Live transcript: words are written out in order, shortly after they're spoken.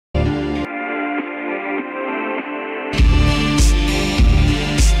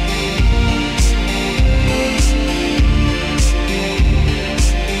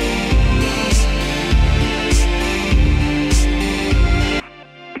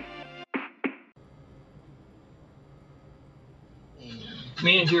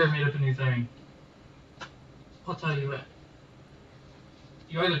Me and Jared made up a new thing. I'll tell you what.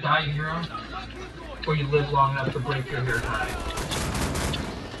 You either die a hero, or you live long enough to break your hair tie.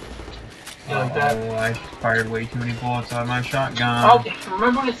 You like that? Oh, I fired way too many bullets out of my shotgun. Oh,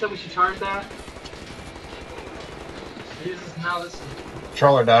 remember when I said we should charge that? Now this is...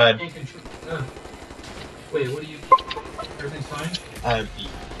 Controller died. Wait, what do you... Everything's fine? The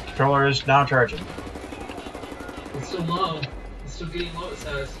controller is now charging. It's still low. It's still getting low, it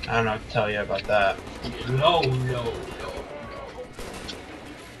says. I don't know what to tell you about that. No.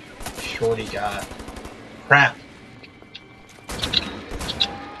 Shorty got... Crap.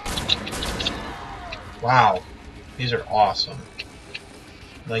 Wow. These are awesome.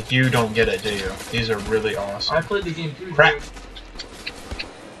 Like, you don't get it, do you? These are really awesome. I played the game too. Crap. Dude.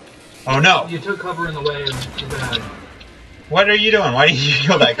 Oh no! You took cover in the way of the bad. What are you doing? Why did you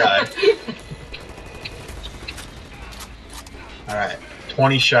kill that guy? Alright.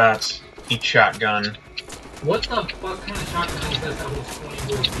 20 shots. Each shotgun. What the fuck kind of shotgun is this that holds 20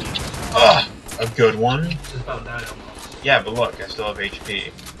 bullets? Ugh! A good one? Just about died almost. Yeah, but look, I still have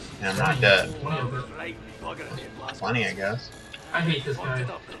HP. And I'm not dead. 20 of it. Plenty, I guess. I hate this guy.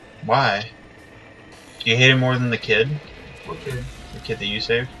 Why? Do you hate him more than the kid? What kid? The kid that you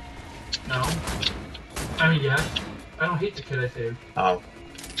saved? No. I mean, yeah. I don't hate the kid I saved. Oh.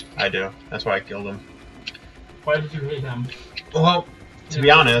 I do. That's why I killed him. Why did you hate him? Well, to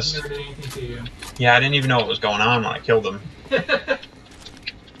be honest... Never did anything to you. Yeah, I didn't even know what was going on when I killed him.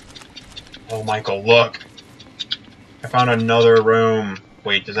 Oh, Michael, look! I found another room.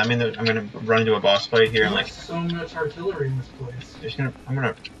 Wait, does that mean that I'm gonna run into a boss fight here and like... so much artillery in this place. I'm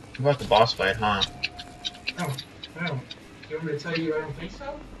about the boss fight, huh? Oh. Do you want me to tell you I don't think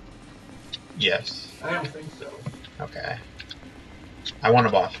so? Yes. I don't think so. Okay. I want a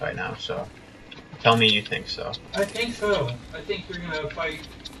boss fight now, so... Tell me you think so. I think so. I think you're gonna fight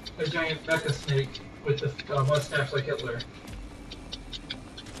a giant mecha snake with a mustache like Hitler.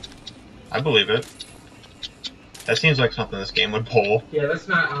 I believe it. That seems like something this game would pull. Yeah, that's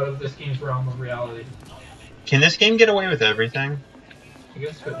not out of this game's realm of reality. Can this game get away with everything? I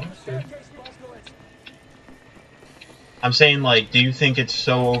guess it wants to. I'm saying, like, do you think it's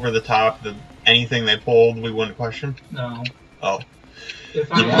so over the top that anything they pulled we wouldn't question? No. Oh. If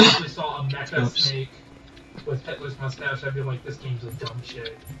I actually saw a mecha snake with Hitler's mustache, I'd be like, this game's a dumb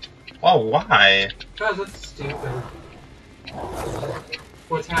shit. Oh, why? Because it's stupid.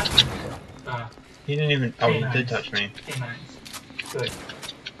 What's happening? He didn't even... Oh, he K9s. did touch me. K9s. Good.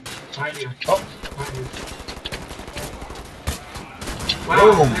 Behind you. Oh. Behind you.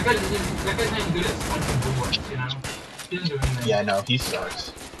 Wow, Boom. that guy's not even good at punching bullets, you know? He doesn't do anything. Yeah, no, he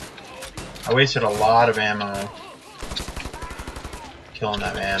sucks. I wasted a lot of ammo killing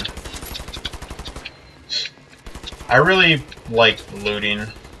that man. I really like looting.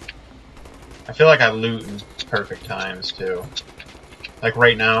 I feel like I loot in perfect times, too. Like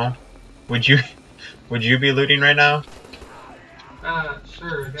right now. Would you be looting right now?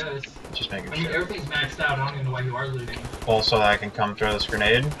 Sure, I guess. Just making I mean, sure. everything's maxed out. I don't even know why you are looting. Also, that I can come throw this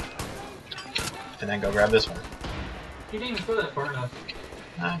grenade. And then go grab this one. You didn't even throw that far enough.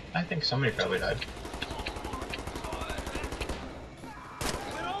 I think somebody probably died.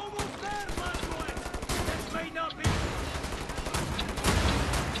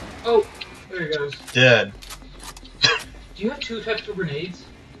 Oh, there he goes. Dead. Do you have two types of grenades?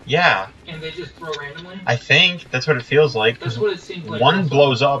 Yeah. And they just throw randomly? I think that's what it feels like. That's what it seems like. One also.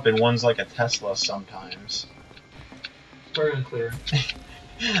 blows up and one's like a Tesla sometimes. Very unclear.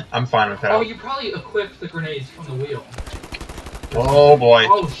 I'm fine with that. Oh, you probably equipped the grenades from the wheel. Oh boy.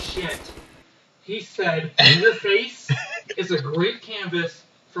 Oh shit. He said, your face is a great canvas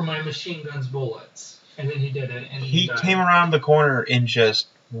for my machine gun's bullets. And then he did it, and He died. came around the corner and just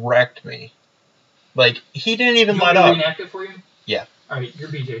wrecked me. Like, he didn't even You let want me up. to reenact it for you? Yeah. Alright, you're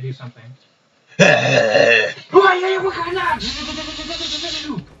BJ, do something. And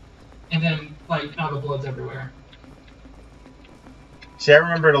then, like, now the blood's everywhere. See, I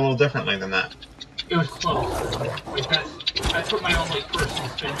remember it a little differently than that. It was close. Like, I put my own, like, personal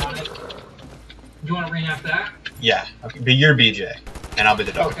spin on it. Do you want to reenact that? Yeah. Okay. But you're BJ, and I'll be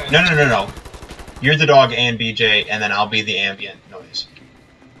the dog. Okay. No. You're the dog and BJ, and then I'll be the ambient noise.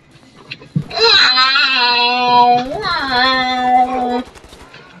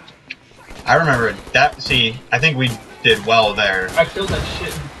 I remember that. See, I think we did well there. I killed that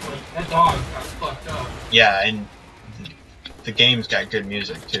shit, and, like, that dog got fucked up. Yeah, and the game's got good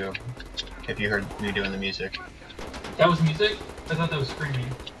music, too. If you heard me doing the music. That was music? I thought that was screaming.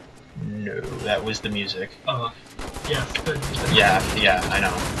 No, that was the music. Yes, good music. Yeah, I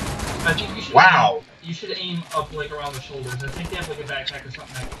know. I think you should. Wow! You should aim up, like, around the shoulders. I think they have, like, a backpack or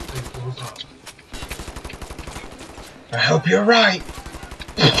something that like, blows up. I hope you're right.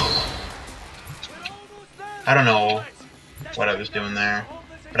 I don't know what I was doing there,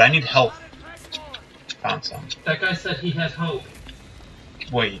 but I need health. Found some. That guy said he has hope.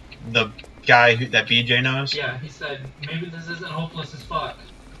 Wait, the guy that BJ knows? Yeah, he said, maybe this isn't hopeless as fuck.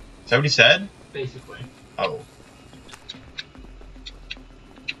 Is that what he said? Basically. Oh.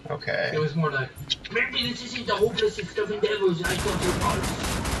 Okay. It was more like, maybe this isn't the hopeless and stuff endeavors I thought it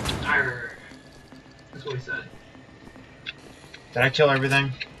was. Arrgh. That's what he said. Did I kill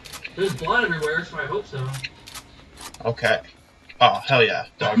everything? There's blood everywhere, so I hope so. Okay. Oh, hell yeah.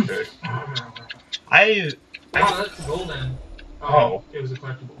 Dog food. Wow, that's golden. Oh. It was a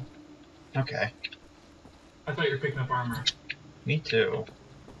collectible. Okay. I thought you were picking up armor. Me too.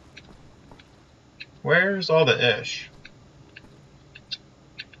 Where's all the ish?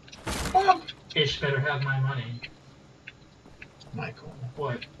 Oh. Ish better have my money. Michael.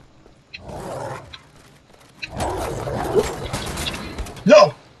 What?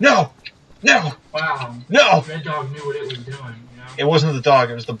 No! No! No! Wow. No! Red Dog knew what it was doing, you know? It wasn't the dog,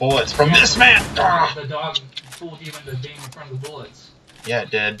 it was the bullets from this man! Ah! The dog fooled you into being in front of the bullets. Yeah,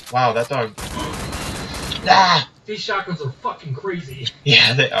 it did. Wow, that dog... Ah! These shotguns are fucking crazy.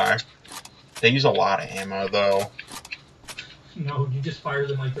 Yeah, they are. They use a lot of ammo, though. No, you just fire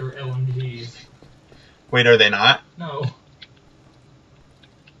them like they're LMGs. Wait, are they not? No.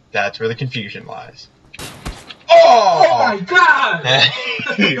 That's where the confusion lies. Oh! Oh my god!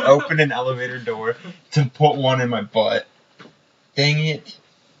 He opened an elevator door to put one in my butt. Dang it.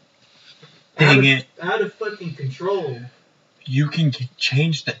 Dang it. Out of fucking control. You can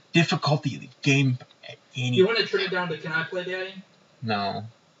change the difficulty of the game at any... You want to turn it down to Can I Play Daddy? No.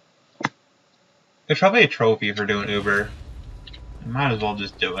 There's probably a trophy for doing Uber. I might as well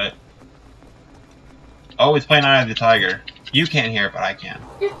just do it. Oh, it's playing Eye of the Tiger. You can't hear it, but I can.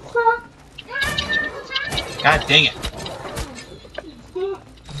 God dang it.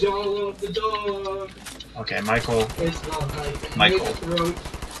 Jaw of the dog. Okay, Michael. It's not like Michael. throat,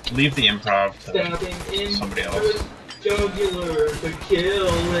 Leave the improv to stabbing in somebody else. jugular to kill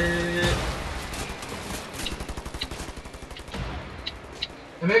it.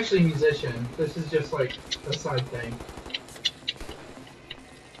 I'm actually a musician. This is just like a side thing.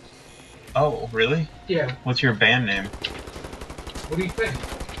 Oh, really? Yeah. What's your band name? What do you think?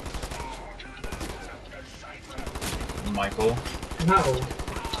 Michael. No.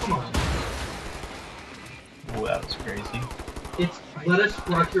 Come on. Oh, that was crazy. It's Let Us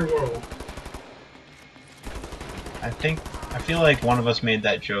Rock Your World. I feel like one of us made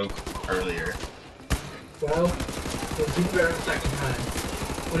that joke earlier. Well, we'll do better the second time.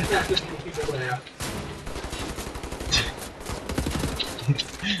 What if that just people laugh?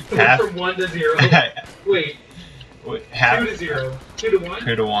 Half. From 1 to 0. Wait. Half. 2 to 0. 2 to 1?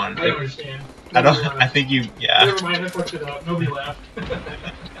 2 to 1. I don't understand. I don't. I think you. Yeah. Never mind. I fucked it up. Nobody laughed.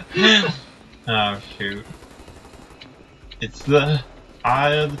 Oh shoot! It's the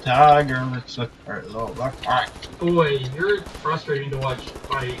Eye of the Tiger. It's the alright. Boy, you're frustrating to watch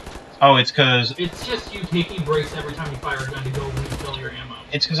fight. Oh, it's cause. It's just you taking breaks every time you fire a gun to go refill your ammo.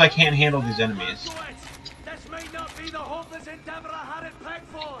 It's cause I can't handle these enemies. This may not be the hopeless endeavor I had it pegged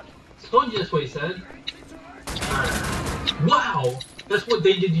for. Told you that's what he said. Wow! That's what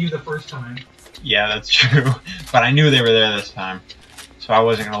they did to you the first time. Yeah, that's true. But I knew they were there this time, so I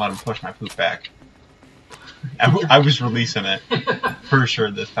wasn't gonna let them push my poop back. I was releasing it for sure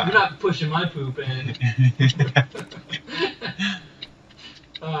this time. You're not pushing my poop in.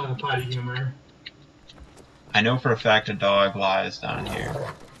 Potty humor. I know for a fact a dog lies down here.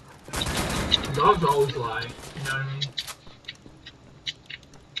 Dogs always lie. You know what I mean?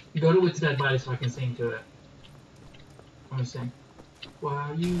 Go to Its Dead Body so I can sing to it. Let me sing.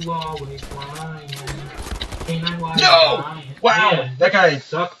 Why you always lying? Ain't I why No! lying? Wow! Man, That guy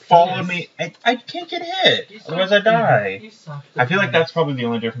suck followed penis. me. I can't get hit. You suck Otherwise I die. You suck I feel like penis. that's probably the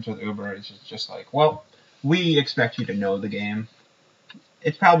only difference with Uber. Is it's just like, well, we expect you to know the game.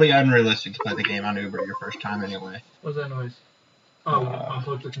 It's probably unrealistic to play the game on Uber your first time anyway. What's that noise? Oh,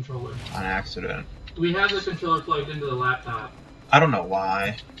 unplugged the controller. On accident. We have the controller plugged into the laptop I don't know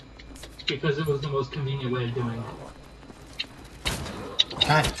why. because it was the most convenient way of doing it.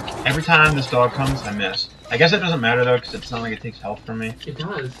 God, every time this dog comes, I miss. I guess it doesn't matter though, because it's not like it takes health from me. It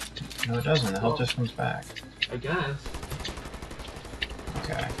does, No, it doesn't. The health just comes back. I guess.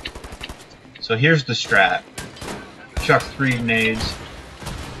 Okay. So here's the strat. Chuck 3 grenades.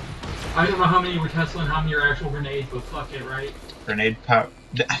 I don't know how many were Tesla and how many are actual grenades, but fuck it, right? Grenade power.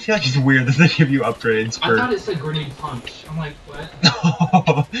 I feel like it's weird that they give you upgrades I for. thought it said grenade punch. I'm like,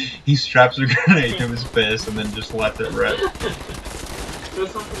 what? He straps a grenade to his fist and then just lets it rip.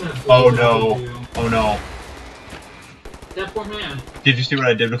 That's something that Oh bullies no. do. Oh no. That poor man. Did you see what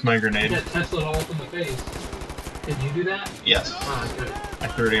I did with my grenade? That Tesla all up in the face. Did you do that? Yes. Ah, good. I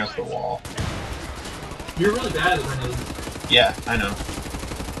threw it against the wall. You're really bad at grenades. Yeah, I know.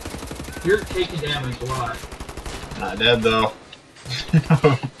 You're taking damage a lot. Not dead though.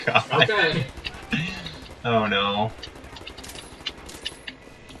 Oh god. Okay. Oh no.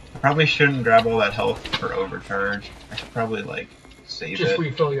 I probably shouldn't grab all that health for overcharge. I should probably like save Just it.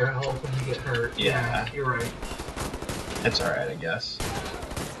 refill your health when you get hurt. Yeah. You're right. It's alright, I guess.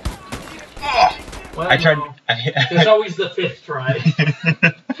 Oh! Well, I tried. no. There's always the 5th try.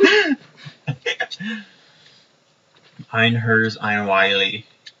 Ein hers, ein Wiley.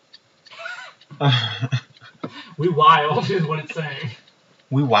 We wild is what it's saying.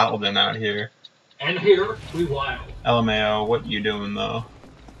 We wildin' out here. And here, we wild. LMAO, what you doing though?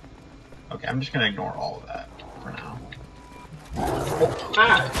 Okay, I'm just gonna ignore all of that for now.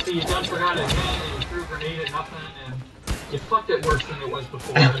 Ah, so you done forgot it again, and you threw a grenade at nothing, and you fucked it worse than it was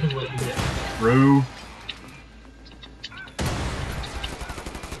before. This is what you did. True.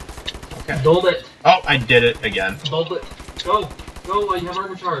 Okay. Dulled it. Oh, I did it again. Dulled it. Go. Go while you have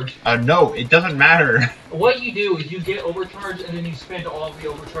overcharge. No, it doesn't matter. What you do is you get overcharge and then you spend all of the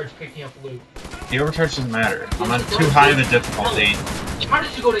overcharge picking up loot. The overcharge doesn't matter. I'm on too high of a difficulty. How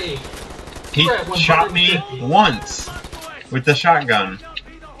did you go to 8? He shot me once with the shotgun.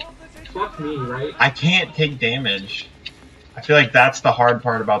 Fuck me, right? I can't take damage. I feel like that's the hard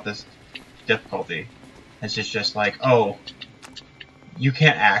part about this difficulty. It's just like, oh, you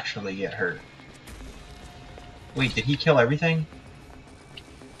can't actually get hurt. Wait, did he kill everything?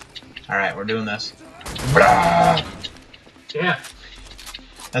 Alright, we're doing this. Yeah.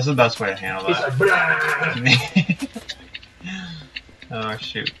 That's the best way to handle He's that. like, Oh,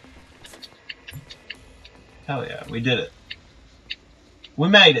 shoot. Hell yeah, we did it. We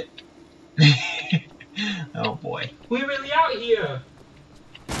made it! Oh boy. we're really out here!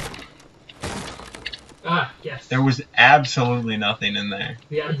 Ah, yes. There was absolutely nothing in there.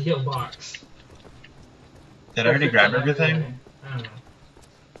 The ideal box. Did I already grab everything? I don't know.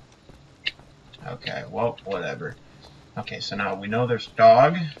 Okay, well, whatever. Okay, so now we know there's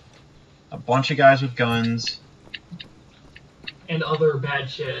dog, a bunch of guys with guns, And other bad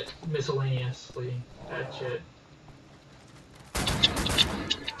shit. Miscellaneously bad shit.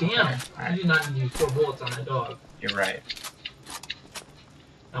 Damn! Okay, alright. You did not use 4 bullets on that dog. You're right.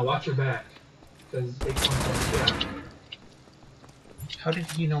 Now watch your back. Because they come from, yeah. How did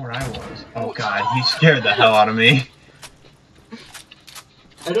he know where I was? Oh god, he scared the hell out of me.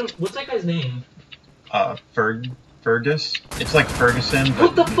 I don't. What's that guy's name? Fergus? It's like Ferguson,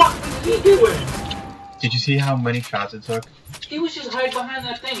 What but the fuck was he doing? did you see how many shots it took? He was just hiding behind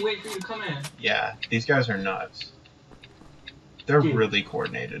that thing waiting for you to come in. Yeah, these guys are nuts. They're Dude, really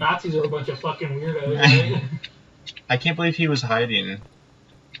coordinated. Nazis are a bunch of fucking weirdos, right? I can't believe he was hiding.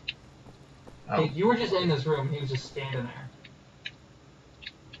 Oh, Hey, you were just in this room, he was just standing there.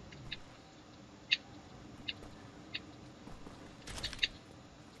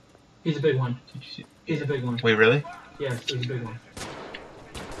 He's a big one. did you see? He's a big one. Wait, really? Yes, he's a big one.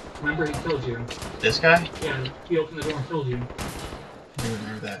 Remember, he killed you. This guy? Yeah, he opened the door and killed you. I don't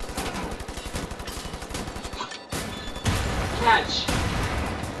remember that. Catch!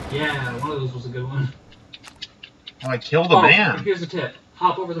 Yeah, one of those was a good one. Oh, I killed a man. Here's the tip.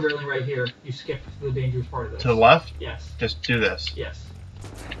 Hop over the railing right here. You skip the dangerous part of this. To the left? Yes. Just do this. Yes.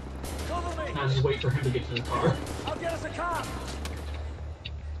 Cover me! Now just wait for him to get to the car. I'll get us a car!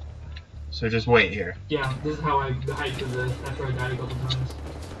 So just wait here. Yeah, this is how I hide through this after I died a couple times.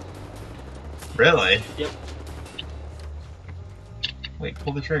 Really? Yep. Wait,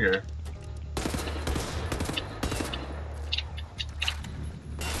 pull the trigger.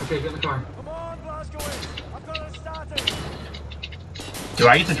 Okay, get in the car. Come on, Glasgow! I've got it started! Do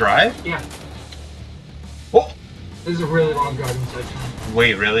I get to drive? Yeah. Oh! This is a really long driving section.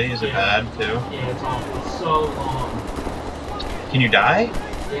 Wait, really? Is it Yeah. bad, too? Yeah, it's awful. It's so long. Can you die?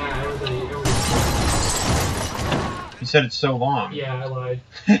 Yeah, everybody. You said it's so long. Yeah, I lied.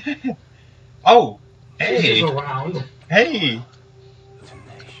 Oh! It's Hey! just around. Hey!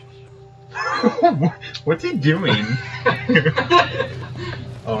 What's he doing?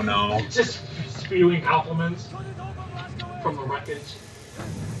 Oh no. Just spewing compliments from the wreckage.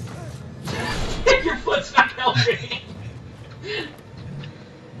 Your foot's not helping.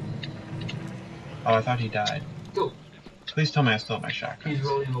 Oh, I thought he died. Go. Please tell me I still have my shotgun. He's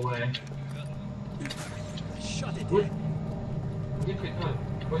really in the way. Shut it! What? What did you pick up?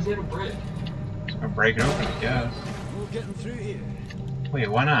 Why does he have a brick? I'm gonna break it open, I guess. We'll get him through here. Wait,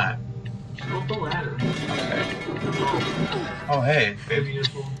 why not? Go up the ladder. Okay. Oh, hey, baby.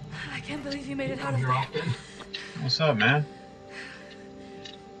 Beautiful. I can't believe you made it out Come of here there. often. What's up, man?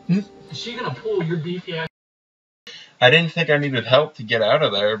 Is she gonna pull your beefy ass? I didn't think I needed help to get out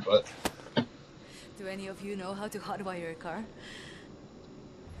of there, but... Do any of you know how to hotwire a car?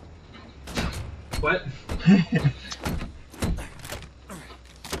 What?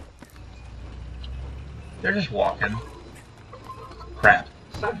 They're just walking. Crap.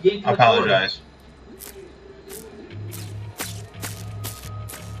 Stop yanking I the cord. apologize.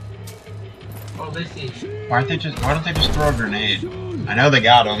 Oh, they see. Why don't they just throw a grenade? I know they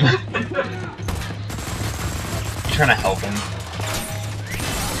got him. You trying to help him?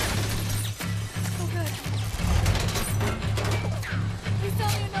 Oh, good. Please tell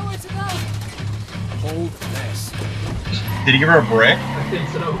me you know where to go. Hold this. Did he give her a brick? I think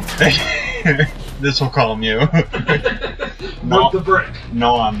so. This will calm you. Move the brick.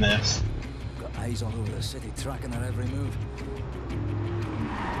 No on this. Got eyes all over the city, tracking her every move.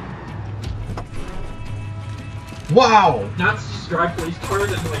 Wow! Not subscribe police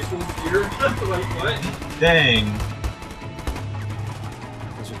cars and like full gear. Like what? Dang.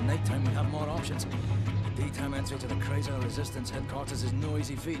 Because with nighttime we have more options. Daytime entry to the Chrysler Resistance headquarters is no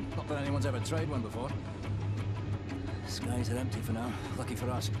easy feat. Not that anyone's ever tried one before. Skies are empty for now. Lucky for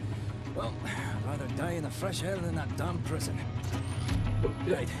us. Well, I'd rather die in the fresh air than in that damn prison.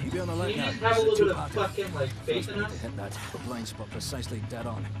 Right, you be on the Can you lookout. just have a It's little bit of two-packer. fucking like faith First in we need to us? hit that blind spot precisely dead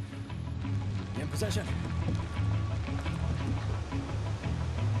on. You in possession?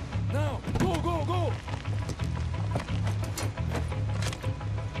 Now, go, go, go!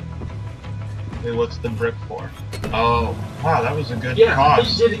 Wait, what's the brick for? Oh, wow, that was a good Yeah,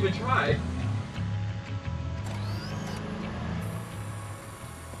 cost. he didn't even try.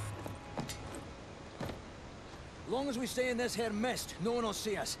 Long as we stay in this here mist, no one will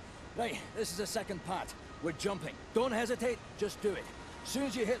see us. Right, this is the second part. We're jumping. Don't hesitate, just do it. Soon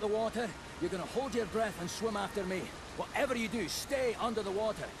as you hit the water, you're gonna hold your breath and swim after me. Whatever you do, stay under the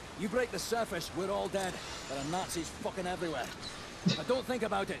water. You break the surface, we're all dead. There are Nazis fucking everywhere. Now don't think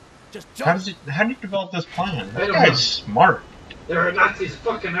about it. Just How jump. did you develop this plan? I That don't guy's know. smart. There are Nazis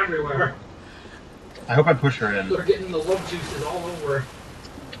fucking everywhere. I hope I push her in. They're getting the love juices all over.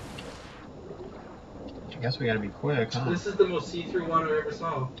 I guess we gotta be quick, huh? This is the most see-through one I ever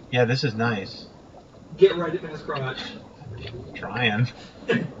saw. Yeah, this is nice. Get right up in his crotch. Trying.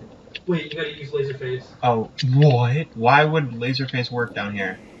 Wait, you gotta use laser phase. Oh, what? Why would laser face work down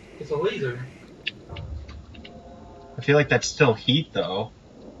here? It's a laser. I feel like that's still heat, though.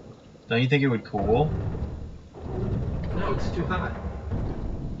 Don't you think it would cool? No, it's too hot.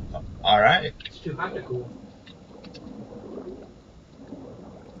 Alright. It's too hot to cool.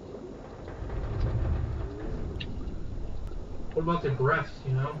 What about their breaths,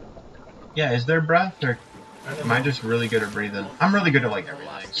 you know? Yeah, is there breath, or I don't am I know. just really good at breathing? I'm really good at, like,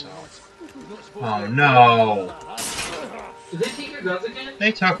 everything, so... Oh, no! Did they take your guns again?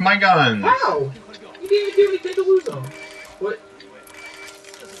 They took my guns! How? You didn't even do anything to lose them. What?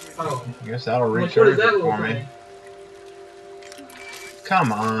 Oh. I guess that'll Like, what recharge is that it little for me. thing?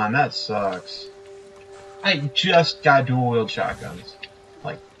 Come on, that sucks. I just got dual-wield shotguns.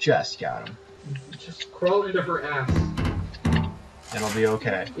 Like, just got them. Just crawl into her ass. It'll be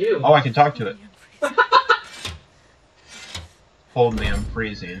okay. Ew. Oh, I can talk to it. Hold me, I'm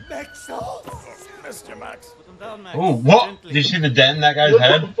freezing. Mr. Max. Put them down, Max. Oh, what? Gently. Did you see the dent in that guy's What the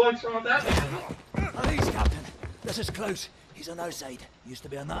head? fuck's wrong with that man? Police captain. This is Klaus. He's on our side. Used to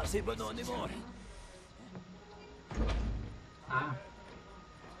be a Nazi, but not anymore. Ah.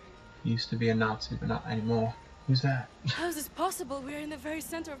 Used to be a Nazi, but not anymore. Who's that? How is this possible? We're in the very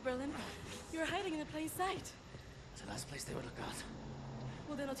center of Berlin. You're hiding in a plain sight. It's the last place they would have got.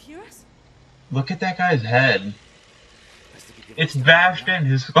 Will they not hear us? Look at that guy's head. It's bashed in,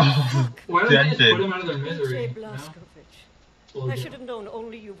 his skull Why don't they just put dented. him out of their misery? J. you know? Blaskovich. Well, I yeah. should have known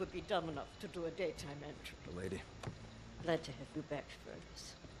only you would be dumb enough to do a daytime entry. The lady. Glad to have you back,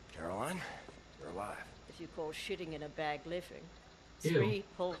 Furnace. Caroline, you're alive. If you call shitting in a bag living, Ew. 3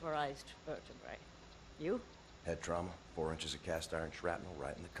 pulverized vertebrae. You? Head trauma, 4 inches of cast iron shrapnel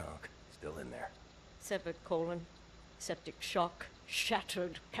right in the conch. Still in there. Severed colon, septic shock,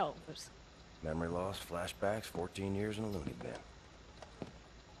 shattered pelvis. Memory loss, flashbacks, 14 years in a loony bin.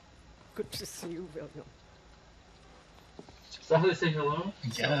 Good to see you, William. Is that how they say hello?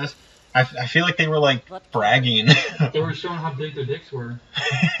 Yes. I feel like they were, like, bragging. They were showing how big their dicks were.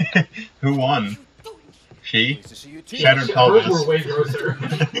 Who won? She? Nice to see you too. Shattered Hers pelvis. were way grosser.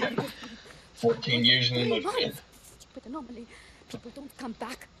 14 years in the bin. But normally, people don't come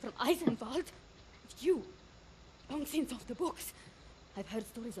back from Eisenwald. You, long since off the books. I've heard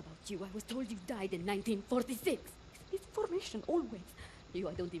stories about you. I was told you died in 1946. Misinformation, always.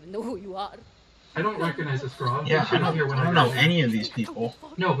 I don't even know who you are. I don't recognize this girl. Yeah, I don't know any of these people.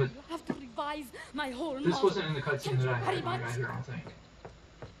 No, but You have to revise my whole this model. wasn't in the cutscene that I had when I got here, I don't think.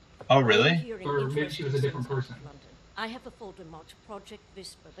 Oh, really? Or maybe she was a different person. I have a folder marked Project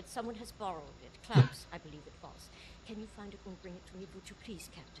Whisper, but someone has borrowed it. Klaus, I believe it was. Can you find it and bring it to me, would you please,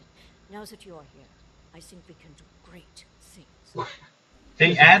 Captain? Now that you're here, I think we can do great things.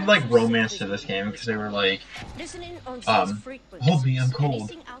 They add like romance to this game because they were like, Listening on hold me, I'm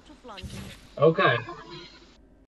cold. out of London. Okay.